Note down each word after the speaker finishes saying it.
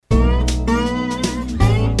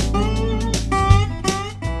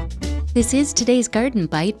This is today's Garden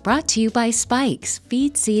Bite, brought to you by Spikes,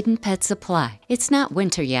 Feed, Seed, and Pet Supply. It's not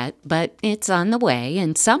winter yet, but it's on the way,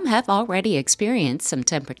 and some have already experienced some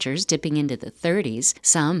temperatures dipping into the 30s.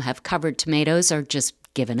 Some have covered tomatoes or just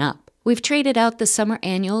given up. We've traded out the summer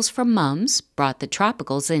annuals for mums, brought the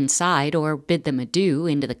tropicals inside or bid them adieu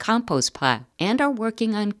into the compost pile, and are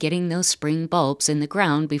working on getting those spring bulbs in the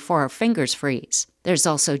ground before our fingers freeze. There's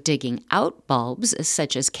also digging out bulbs,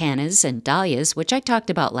 such as cannas and dahlias, which I talked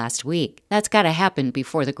about last week. That's got to happen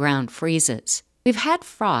before the ground freezes. We've had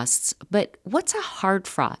frosts, but what's a hard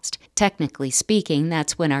frost? Technically speaking,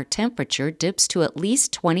 that's when our temperature dips to at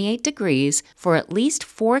least 28 degrees for at least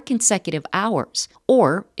 4 consecutive hours,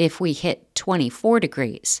 or if we hit 24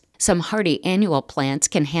 degrees. Some hardy annual plants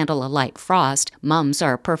can handle a light frost. Mums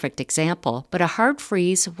are a perfect example, but a hard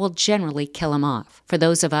freeze will generally kill them off. For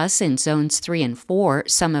those of us in zones 3 and 4,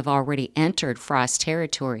 some have already entered frost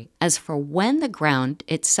territory. As for when the ground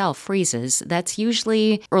itself freezes, that's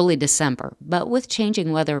usually early December, but with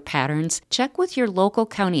changing weather patterns, check with your local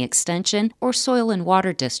county extension or soil and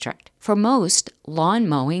water district. For most, lawn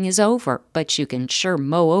mowing is over, but you can sure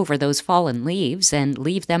mow over those fallen leaves and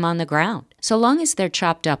leave them on the ground. So long as they're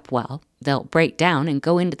chopped up well, they'll break down and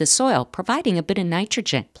go into the soil, providing a bit of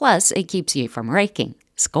nitrogen. Plus, it keeps you from raking.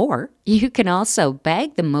 Score! You can also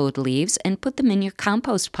bag the mowed leaves and put them in your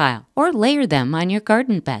compost pile, or layer them on your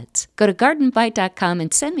garden beds. Go to gardenbite.com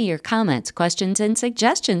and send me your comments, questions, and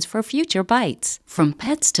suggestions for future bites. From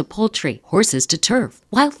pets to poultry, horses to turf,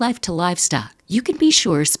 wildlife to livestock, you can be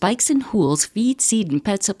sure Spikes and Hools Feed, Seed, and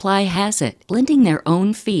Pet Supply has it. Blending their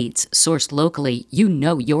own feeds, sourced locally, you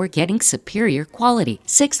know you're getting superior quality.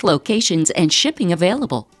 6 locations and shipping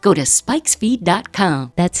available. Go to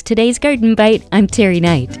spikesfeed.com. That's today's Garden Bite. I'm Terry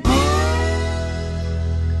Knight.